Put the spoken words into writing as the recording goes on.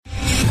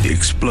The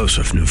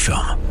explosive new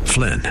film,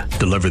 Flynn,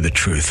 Deliver the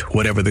Truth,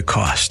 Whatever the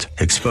Cost,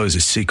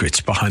 exposes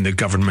secrets behind the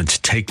government's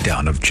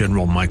takedown of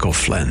General Michael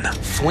Flynn.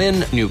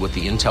 Flynn knew what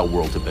the intel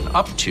world had been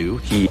up to.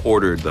 He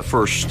ordered the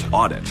first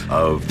audit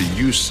of the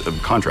use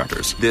of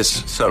contractors.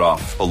 This set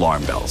off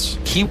alarm bells.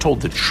 He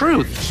told the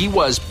truth. He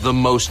was the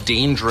most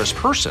dangerous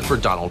person for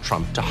Donald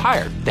Trump to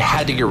hire. They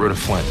had to get rid of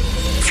Flynn.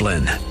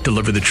 Flynn,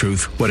 Deliver the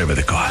Truth, Whatever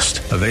the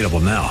Cost. Available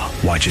now.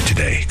 Watch it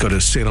today. Go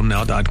to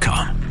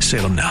salemnow.com.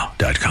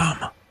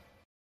 salemnow.com.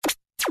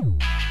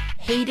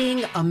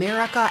 Hating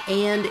America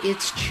and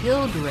its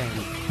children.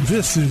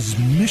 This is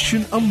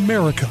Mission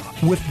America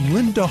with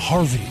Linda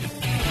Harvey.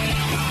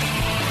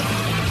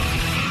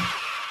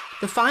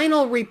 The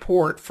final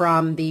report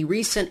from the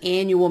recent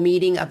annual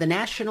meeting of the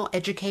National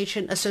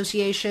Education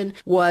Association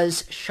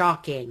was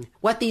shocking.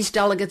 What these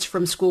delegates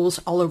from schools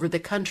all over the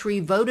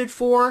country voted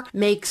for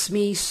makes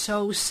me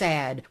so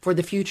sad for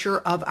the future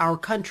of our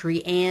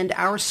country and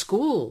our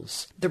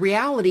schools. The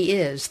reality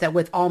is that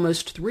with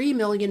almost 3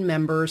 million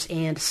members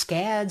and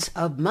scads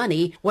of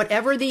money,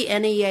 whatever the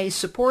NEA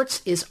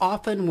supports is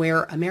often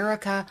where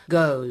America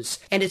goes.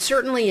 And it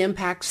certainly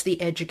impacts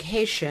the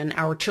education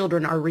our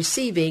children are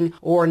receiving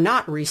or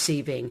not receiving.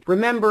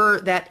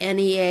 Remember that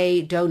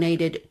NEA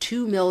donated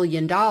 $2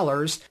 million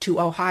to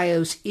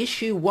Ohio's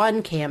Issue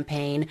 1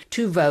 campaign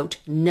to vote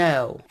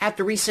no. At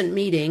the recent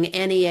meeting,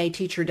 NEA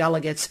teacher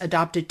delegates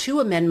adopted 2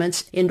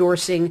 amendments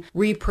endorsing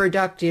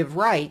reproductive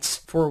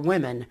rights for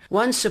women.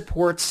 One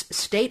supports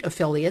state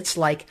affiliates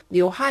like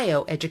the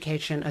Ohio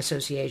Education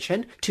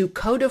Association to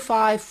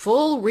codify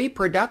full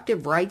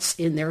reproductive rights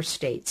in their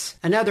states.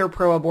 Another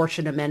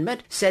pro-abortion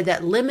amendment said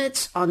that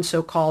limits on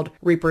so-called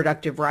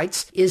reproductive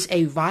rights is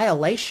a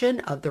violation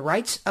of the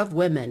rights of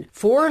women.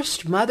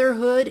 Forced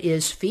motherhood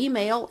is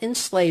female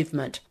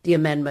enslavement, the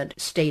amendment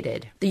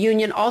stated. The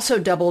union also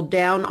doubled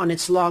down on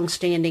its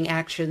long-standing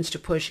actions to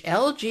push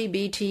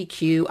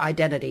LGBTQ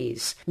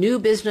identities. New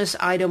business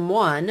item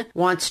 1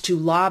 wants to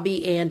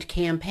lobby and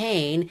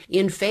campaign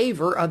in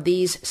favor of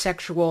these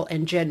sexual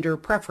and gender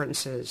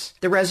preferences.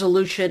 The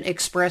resolution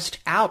expressed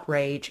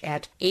outrage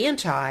at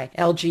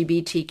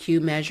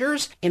anti-LGBTQ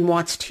measures and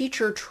wants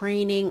teacher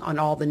training on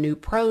all the new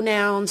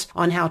pronouns,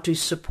 on how to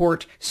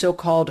support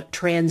so-called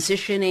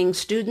transitioning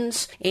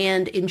students,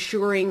 and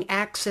ensuring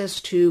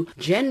access to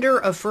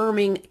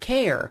gender-affirming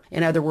care,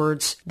 in other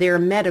words, their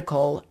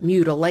medical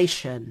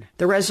mutilation.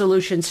 The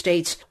resolution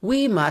states,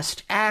 we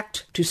must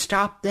act to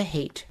stop the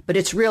hate, but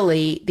it's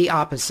really the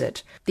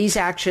opposite. These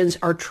actions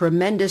are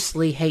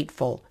tremendously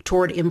hateful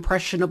toward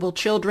impressionable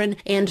children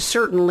and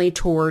certainly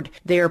toward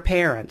their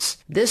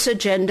parents. This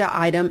agenda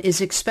item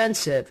is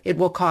expensive. It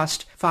will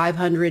cost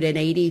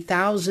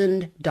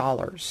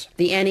 $580,000.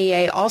 The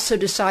NEA also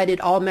decided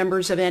all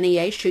members of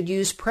NEA should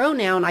use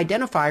pronoun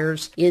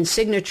identifiers in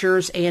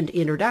signatures and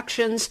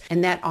introductions,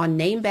 and that on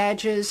name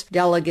badges,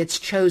 delegates'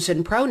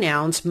 chosen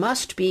pronouns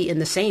must be in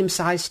the same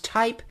size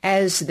type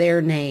as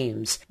their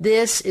names.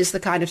 This is the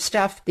kind of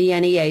stuff the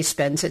NEA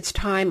spends its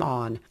time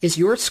on. Is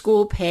your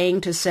school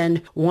paying to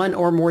send one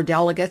or more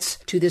delegates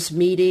to this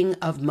meeting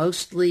of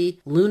mostly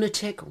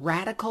lunatic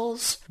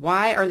radicals?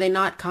 Why are they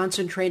not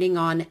concentrating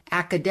on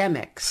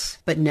academics?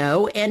 But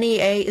no,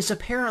 NEA is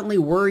apparently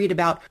worried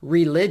about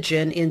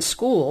religion in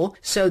school,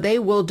 so they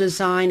will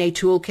design a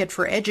toolkit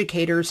for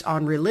educators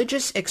on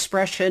religious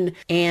expression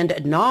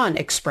and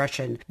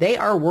non-expression. They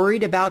are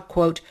worried about,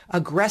 quote,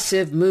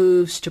 aggressive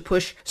moves to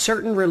push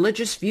certain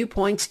religious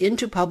viewpoints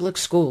into public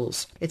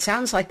schools. It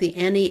sounds like the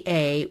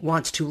NEA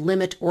wants to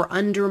limit or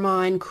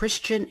undermine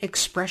Christian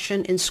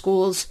expression in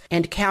schools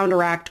and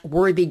counteract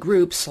worthy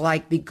groups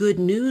like the Good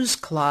News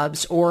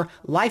Clubs or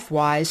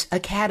LifeWise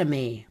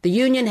Academy. The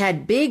union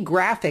had big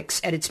graphics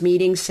at its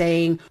meeting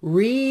saying,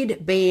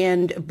 read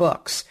banned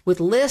books, with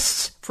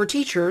lists for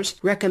teachers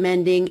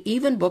recommending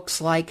even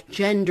books like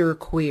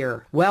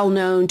Genderqueer, well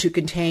known to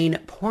contain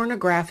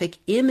pornographic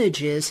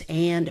images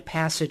and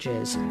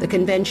passages. The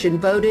convention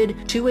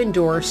voted to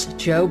endorse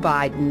Joe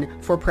Biden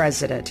for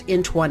president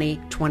in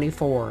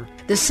 2024.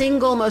 The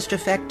single most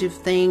effective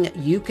thing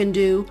you can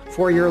do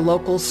for your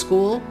local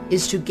school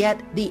is to get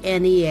the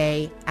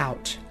NEA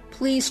out.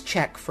 Please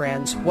check,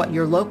 friends, what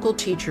your local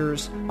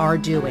teachers are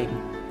doing.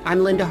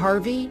 I'm Linda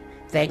Harvey.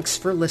 Thanks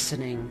for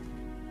listening.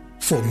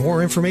 For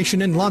more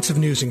information and lots of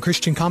news and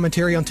Christian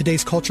commentary on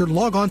today's culture,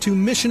 log on to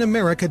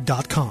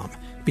missionamerica.com.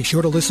 Be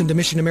sure to listen to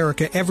Mission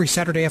America every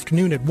Saturday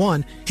afternoon at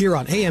 1 here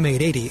on AM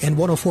 880 and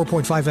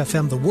 104.5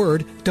 FM The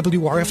Word,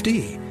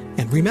 WRFD.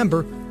 And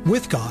remember,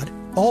 with God,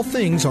 all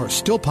things are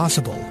still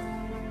possible.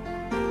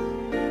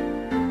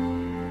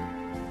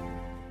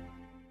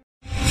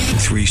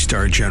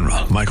 Three-star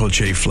General Michael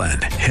J.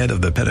 Flynn, head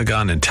of the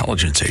Pentagon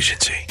Intelligence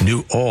Agency,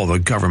 knew all the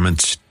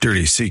government's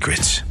dirty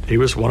secrets. He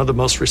was one of the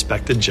most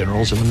respected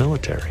generals in the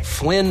military.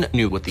 Flynn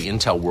knew what the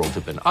intel world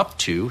had been up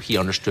to. He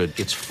understood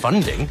its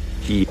funding.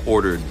 He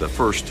ordered the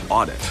first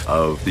audit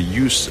of the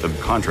use of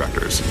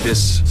contractors.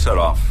 This set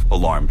off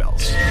alarm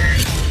bells.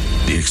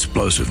 The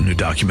explosive new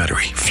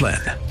documentary,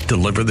 Flynn,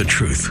 deliver the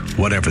truth,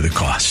 whatever the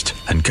cost,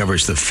 and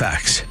covers the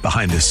facts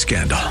behind this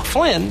scandal.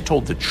 Flynn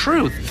told the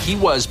truth. He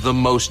was the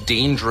most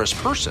dangerous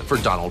person for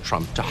Donald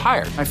Trump to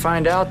hire. I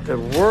find out the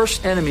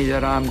worst enemy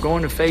that I'm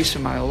going to face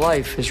in my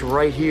life is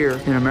right here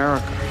in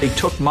America. They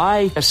took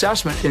my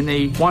assessment and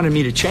they wanted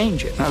me to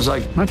change it. And I was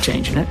like, I'm not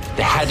changing it.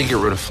 They had to get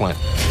rid of Flynn.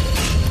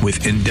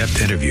 With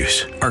in-depth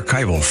interviews,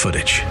 archival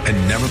footage,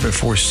 and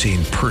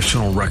never-before-seen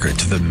personal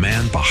records of the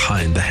man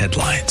behind the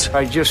headlines.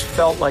 I just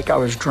felt like I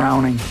was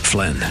drowning.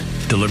 Flynn,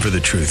 deliver the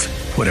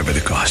truth, whatever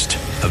the cost.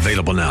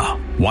 Available now.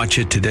 Watch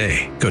it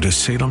today. Go to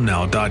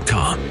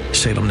salemnow.com.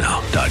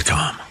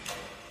 salemnow.com.